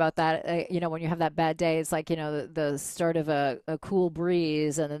thinking about that. When you have that bad day, it's like, the start of a cool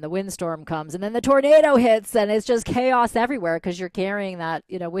breeze, and then the windstorm comes, and then the tornado hits, and it's just chaos everywhere because you're carrying that,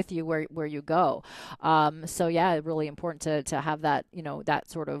 with you where you go. So yeah, really important to have that, that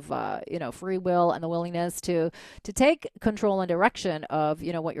sort of, free will and the willingness to take control and direction of,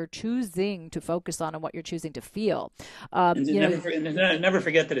 what you're choosing to focus on and what you're choosing to feel. And never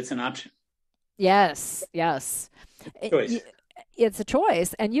forget that it's an option. Yes. Choice. It's a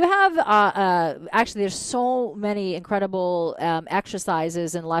choice. And you have actually, there's so many incredible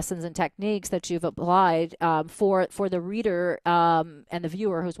exercises and lessons and techniques that you've applied for the reader and the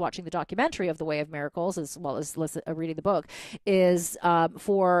viewer who's watching the documentary of The Way of Miracles, as well as reading the book, is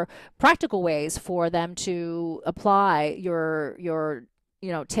for practical ways for them to apply your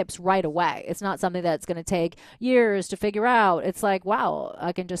tips right away. It's not something that's going to take years to figure out. It's like, wow,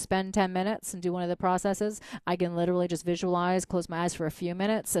 I can just spend 10 minutes and do one of the processes. I can literally just visualize, close my eyes for a few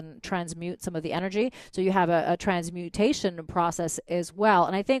minutes and transmute some of the energy. So you have a transmutation process as well.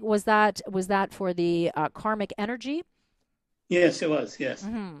 And I think, was that for the karmic energy? Yes, it was. Yes.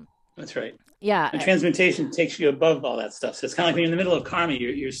 Mm-hmm. That's right. Yeah. And transmutation takes you above all that stuff. So it's kind of like when you're in the middle of karma,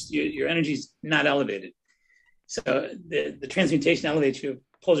 your energy's not elevated. So the transmutation elevates you,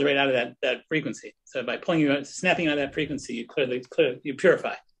 pulls you right out of that frequency. So by snapping out of that frequency, you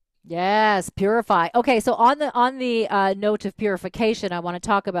purify. Yes, purify. Okay, so on the note of purification, I want to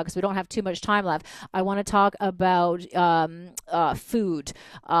talk about, because we don't have too much time left. I want to talk about food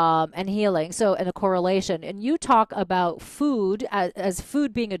and healing. So, and the correlation. And you talk about food as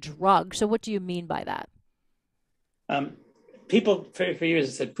food being a drug. So, what do you mean by that? People for years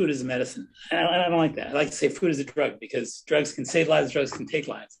have said food is a medicine. I don't like that. I like to say food is a drug, because drugs can save lives, drugs can take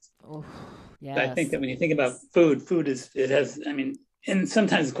lives. Oh, yes. But I think that when you think about food and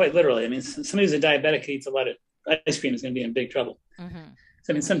sometimes it's quite literally. I mean, somebody who's a diabetic who eats a lot of ice cream is going to be in big trouble. Mm-hmm. So,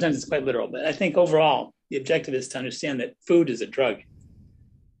 I mean, sometimes it's quite literal. But I think overall, the objective is to understand that food is a drug,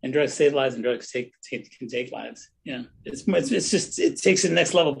 and drugs save lives, and drugs can take lives. It's just, it takes it to the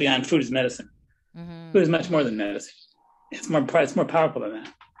next level beyond food is medicine. Mm-hmm. Food is much more than medicine. It's more powerful than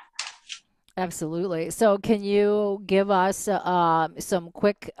that. Absolutely. So can you give us some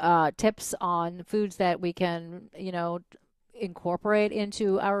quick tips on foods that we can, incorporate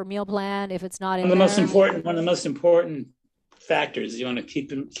into our meal plan if it's not in there? One of the most important factors you want to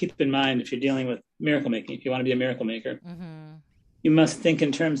keep in mind if you're dealing with miracle making, if you want to be a miracle maker, mm-hmm. you must think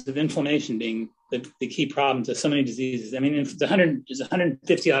in terms of inflammation being the key problem to so many diseases. I mean, there's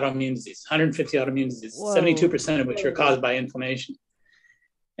 150 autoimmune diseases, 72% of which are caused by inflammation.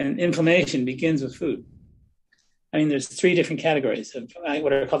 And inflammation begins with food. I mean, there's 3 different categories of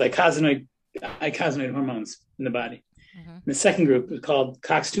what are called icosanoid hormones in the body. Mm-hmm. The second group is called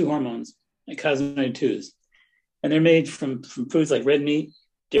COX-2 hormones, icosanoid 2s. And they're made from foods like red meat,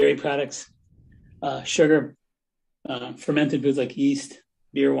 dairy products, sugar, fermented foods like yeast,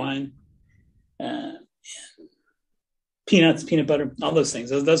 beer, wine, peanuts, peanut butter, all those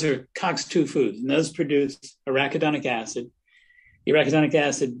things. Those are COX-2 foods, and those produce arachidonic acid. The arachidonic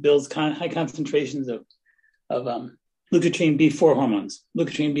acid builds high concentrations of leukotriene B4 hormones.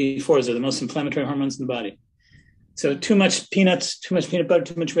 Leukotriene B4s are the most inflammatory hormones in the body. So too much peanuts, too much peanut butter,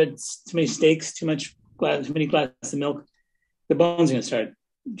 too many steaks, too many glasses of milk, the bones are going to start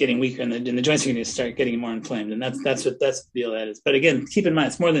getting weaker, and the joints are going to start getting more inflamed. And that's the deal that is. But again, keep in mind,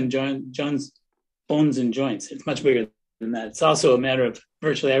 it's more than bones and joints. It's much bigger than that. It's also a matter of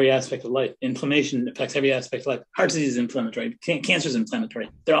virtually every aspect of life. Inflammation affects every aspect of life. Heart disease is inflammatory. Cancer is inflammatory.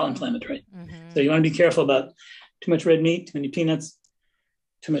 They're all inflammatory. Mm-hmm. So you want to be careful about too much red meat, too many peanuts,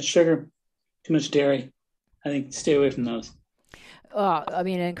 too much sugar, too much dairy. I think stay away from those. I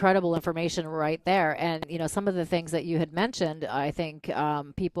mean, incredible information right there. And, some of the things that you had mentioned, I think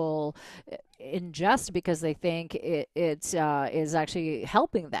people ingest because they think it is actually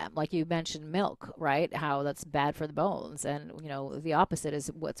helping them. Like you mentioned milk, right? How that's bad for the bones. And, the opposite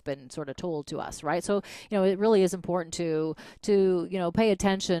is what's been sort of told to us, right? So, it really is important to pay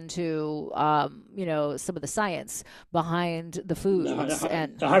attention to, some of the science behind the foods.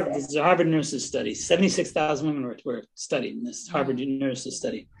 The Harvard nurses study, 76,000 women were studied in this Harvard nurses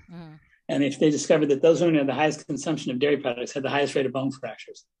study. Mm. And if they discovered that those women who had the highest consumption of dairy products had the highest rate of bone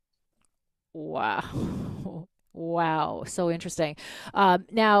fractures. Wow. So interesting.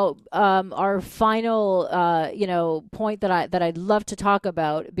 Now, our final, point that I'd love to talk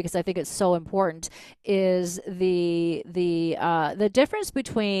about, because I think it's so important, is the difference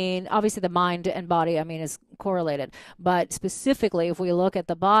between, obviously the mind and body, I mean, is correlated, but specifically if we look at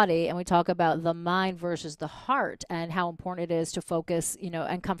the body and we talk about the mind versus the heart and how important it is to focus,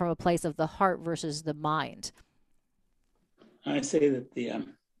 and come from a place of the heart versus the mind. I say that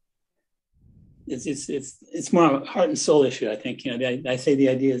it's more of a heart and soul issue. I think, I say the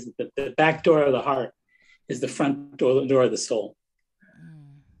idea is that the back door of the heart is the front door of the soul.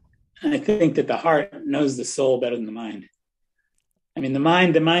 And I think that the heart knows the soul better than the mind. I mean, the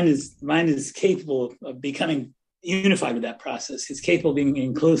mind is capable of becoming unified with that process. It's capable of being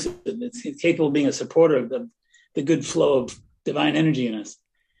inclusive. It's capable of being a supporter of the good flow of divine energy in us.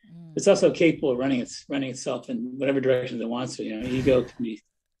 It's also capable of running itself in whatever direction it wants to. Ego can be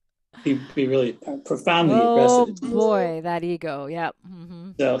really profoundly aggressive. Oh boy, that ego, yeah.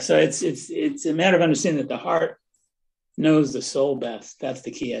 Mm-hmm. So it's a matter of understanding that the heart knows the soul best. That's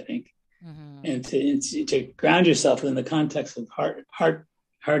the key, I think. Mm-hmm. And to ground yourself within the context of heart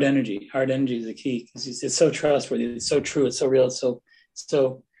energy. Heart energy is the key, because it's so trustworthy. It's so true. It's so real. It's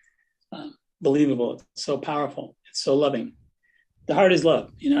so believable. It's so powerful. It's so loving. The heart is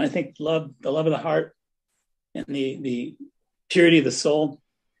love. I think love, the love of the heart, and the purity of the soul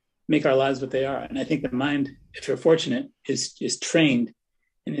make our lives what they are. And I think the mind, if you're fortunate, is trained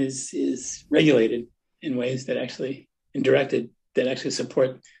and is regulated in ways that actually, and directed, that actually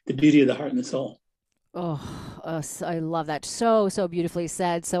support the beauty of the heart and the soul. Oh, I love that. So, so beautifully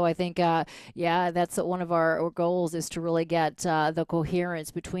said. So I think, yeah, that's one of our goals is to really get the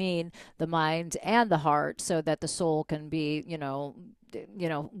coherence between the mind and the heart so that the soul can be,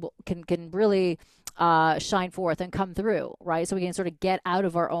 can really shine forth and come through, right? So we can sort of get out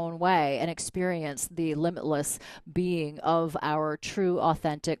of our own way and experience the limitless being of our true,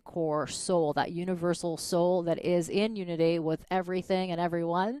 authentic core soul, that universal soul that is in unity with everything and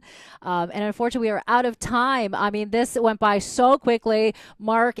everyone. And unfortunately, we are out of time. I mean, this went by so quickly.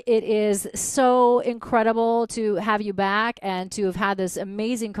 Mark, it is so incredible to have you back and to have had this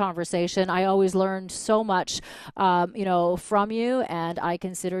amazing conversation. I always learned so much, from you, and I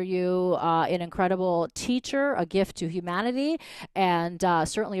consider you an incredible teacher, a gift to humanity, and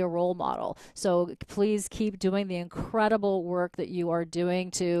certainly a role model. So please keep doing the incredible work that you are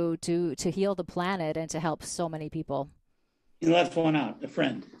doing to heal the planet and to help so many people. You left one out, a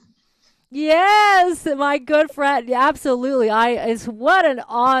friend. Yes, my good friend. Yeah, absolutely. It's what an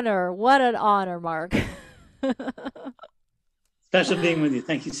honor. What an honor, Mark. Special being with you.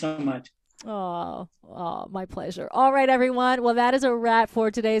 Thank you so much. Oh, my pleasure. All right, everyone. Well, that is a wrap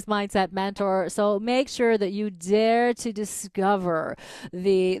for today's Mindset Mentor. So make sure that you dare to discover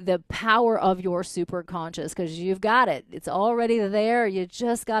the power of your superconscious, because you've got it. It's already there. You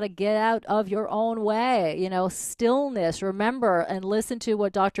just got to get out of your own way. Stillness. Remember and listen to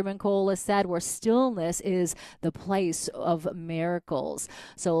what Dr. Mincolla said, where stillness is the place of miracles.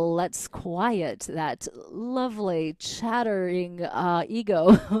 So let's quiet that lovely chattering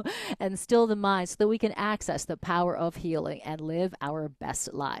ego and still the mind so that we can access the power of healing and live our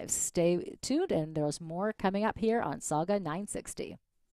best lives. Stay tuned, and there's more coming up here on Sauga 960.